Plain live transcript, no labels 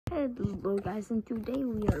Hello guys, and today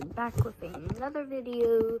we are back with another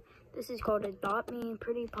video. This is called Adopt Me,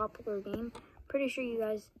 pretty popular game. Pretty sure you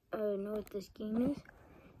guys know what this game is.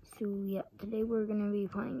 So yeah, today we're gonna be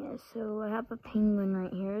playing it. So I have a penguin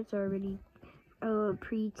right here. It's already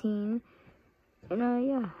preteen. And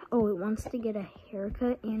yeah. Oh, it wants to get a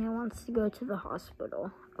haircut and it wants to go to the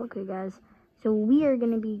hospital. Okay guys, so we are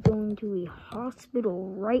gonna be going to a hospital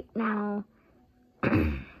right now.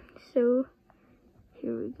 So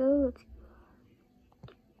here we go.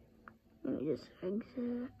 Let me just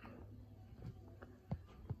exit.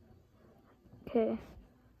 Okay.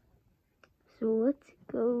 So let's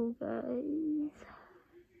go, guys.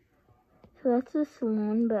 So that's the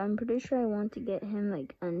salon, but I'm pretty sure I want to get him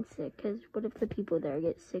like unsick, because what if the people there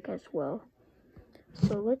get sick as well?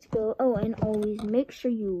 So let's go. Oh, and always make sure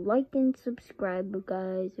you like and subscribe,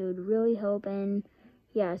 guys. It would really help. And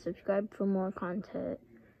yeah, subscribe for more content.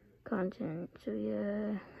 So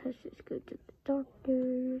yeah, let's just go to the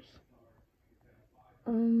doctors.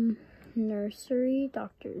 Nursery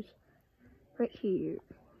doctors. Right here.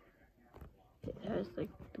 It has like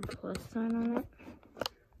the plus sign on it.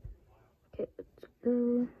 Okay, let's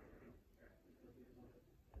go.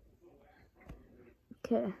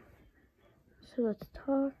 Okay. So let's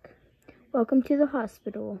talk. Welcome to the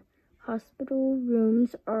hospital. Hospital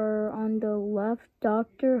rooms are on the left.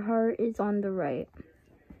 Dr. Hart is on the right.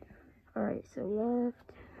 Alright, so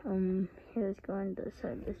left. Here's going to the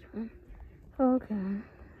side of this one. Okay.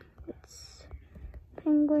 Let's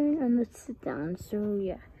penguin and let's sit down. So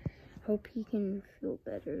yeah. Hope he can feel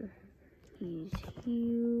better. He's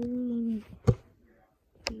healing.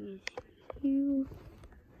 He's healing.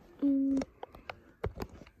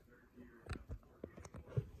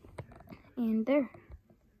 And there.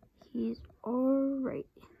 He's alright.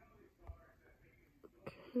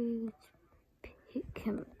 Okay, let's pick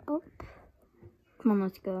him up. Come on,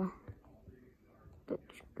 let's go.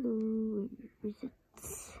 Let's go. Where is it?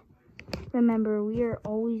 Remember, we are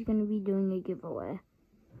always going to be doing a giveaway.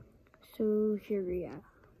 So here we are.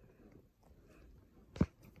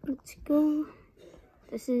 Let's go.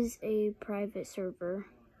 This is a private server.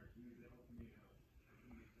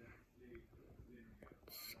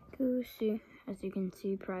 Let's go see. As you can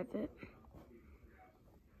see, private.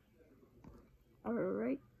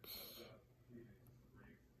 Alright.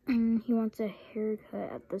 He wants a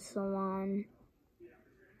haircut at the salon.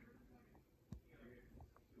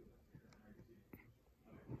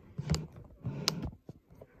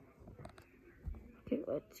 Okay,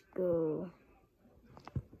 let's go.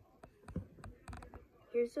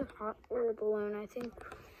 Here's a hot air balloon. I think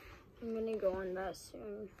I'm gonna go on that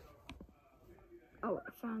soon. Oh,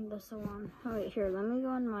 I found the salon. Oh, wait, here, let me go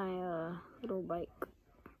on my little bike.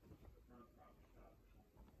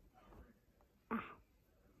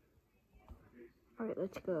 Alright,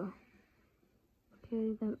 let's go.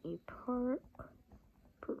 Okay, let me park.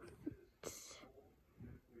 Perfect.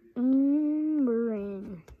 And we're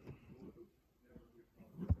in.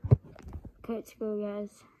 Okay, let's go,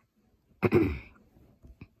 guys.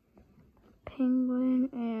 Penguin,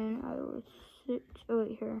 and I will sit. Oh,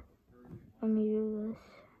 wait, here. Let me do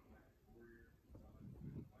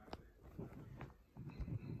this.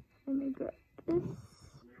 Let me grab this.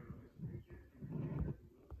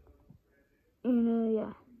 And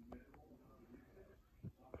yeah.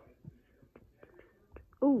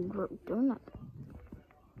 Oh, donut.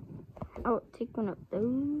 I'll take one of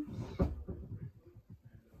those.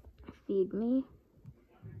 Feed me.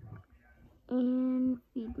 And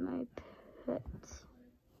feed my pets.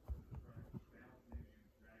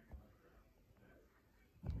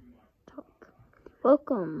 Talk.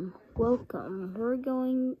 Welcome. We're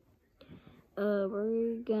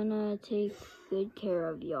gonna take good care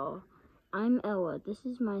of y'all. I'm Ella. This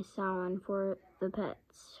is my salon for the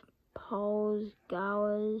pets. Paws,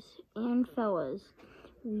 galas, and fellas.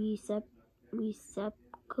 We specialize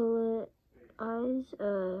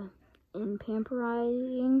in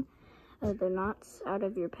pampering the knots out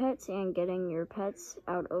of your pets and getting your pets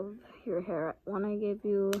out of your hair. Want to give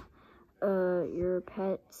you your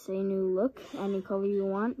pets a new look, any color you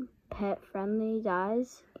want, pet friendly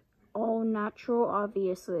dyes, all natural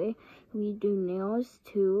obviously. We do nails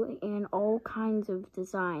too, and all kinds of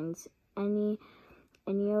designs. Any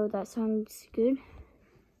that sounds good.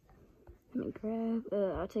 Let me grab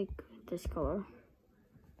I'll take this color.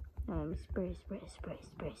 Spray.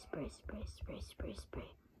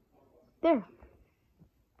 There.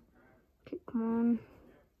 Okay, come on.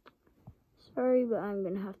 Sorry, but I'm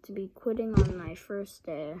gonna have to be quitting on my first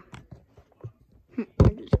day. I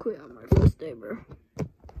just quit on my first day, bro.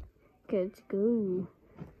 Okay, let's go.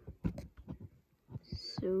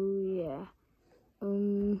 So yeah. I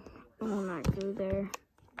will not go there.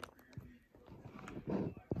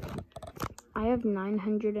 I have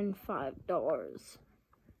 $905.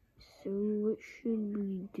 So what should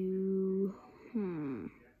we do?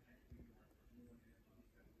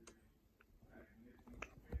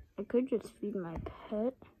 I could just feed my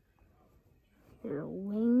pet. Here,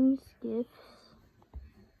 wings, gifts.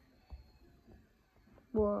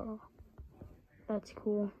 Whoa, that's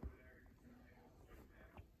cool.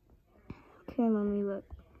 Okay, let me let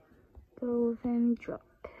go of him, drop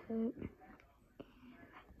pet.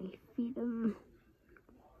 Let me feed him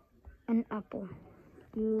an apple.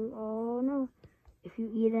 You all know, if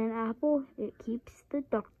you eat an apple, it keeps the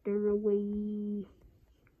doctor away.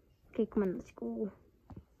 Okay, come on, let's go.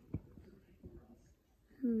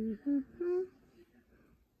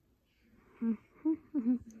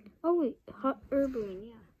 Oh wait, hot herbline,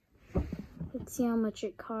 yeah. Let's see how much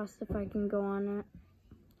it costs if I can go on it.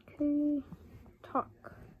 Okay,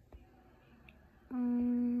 talk.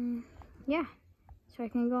 Yeah, so I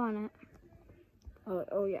can go on it.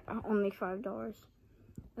 Oh yeah, only $5.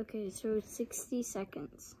 Okay, so 60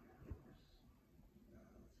 seconds.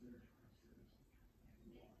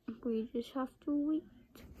 We just have to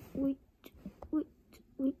wait.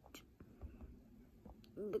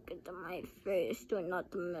 Look at my face. Do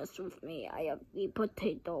not mess with me. I have the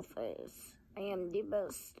potato face. I am the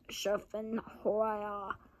best chef in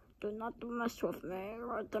Hawaii. Do not mess with me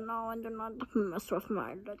right now, and do not mess with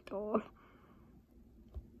my little.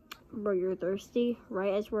 Bro, you're thirsty?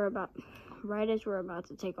 Right as we're about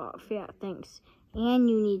to take off. Yeah, thanks. And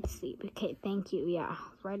you need sleep. Okay, thank you. Yeah,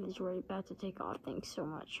 right as we're about to take off. Thanks so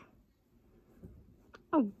much.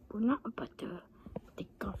 Oh, we're not about to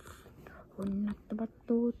take off. We're not about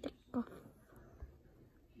to take off.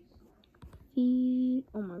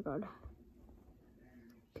 Oh my god.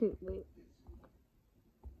 Okay, wait.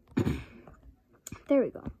 There we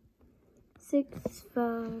go. 6,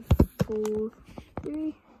 5, 4,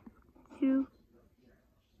 3, 2,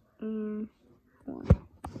 and 1.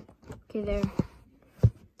 Okay, there.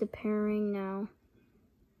 The pairing now.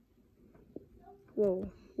 Whoa.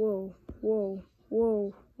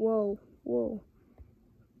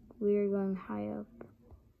 We're going high up.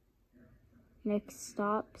 Next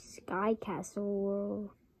stop, Sky Castle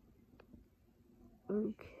World.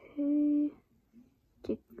 Okay.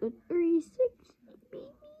 Take a 360, baby.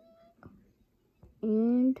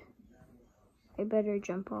 And I better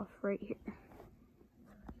jump off right here.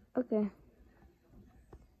 Okay.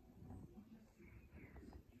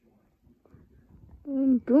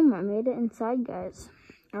 And boom, I made it inside, guys.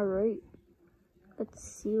 Alright. Let's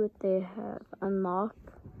see what they have. Unlock.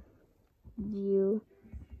 View.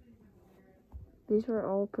 These were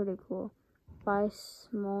all pretty cool. Buy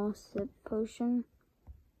small sip potion.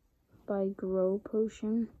 Buy grow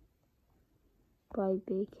potion. Buy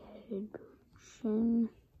big head potion.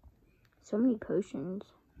 So many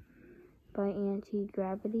potions. Buy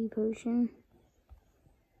anti-gravity potion.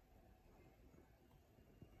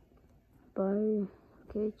 Buy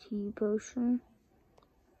KT potion.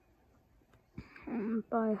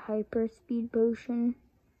 Buy hyper speed potion.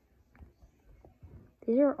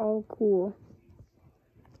 These are all cool.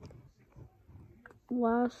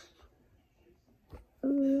 Last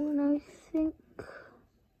one, I think.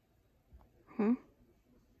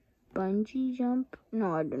 Bungee jump?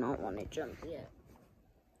 No, I do not want to jump yet.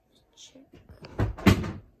 Let's check.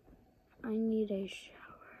 I need a shower.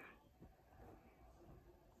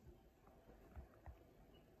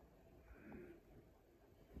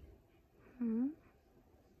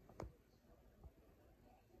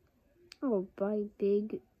 Oh, buy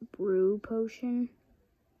big brew potion.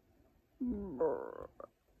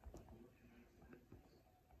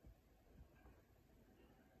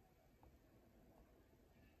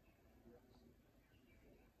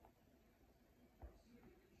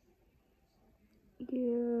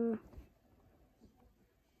 Yeah,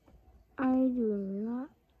 I do not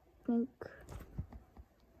think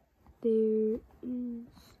there is.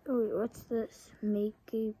 Oh wait, what's this?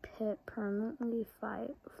 Make a pet permanently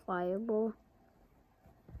flyable.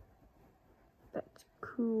 That's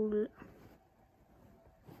cool.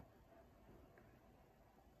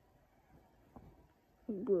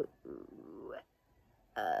 But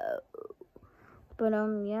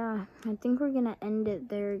yeah, I think we're gonna end it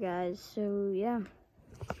there, guys. So yeah,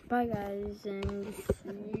 bye guys, and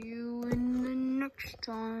see you in the next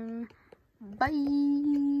time.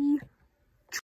 Bye.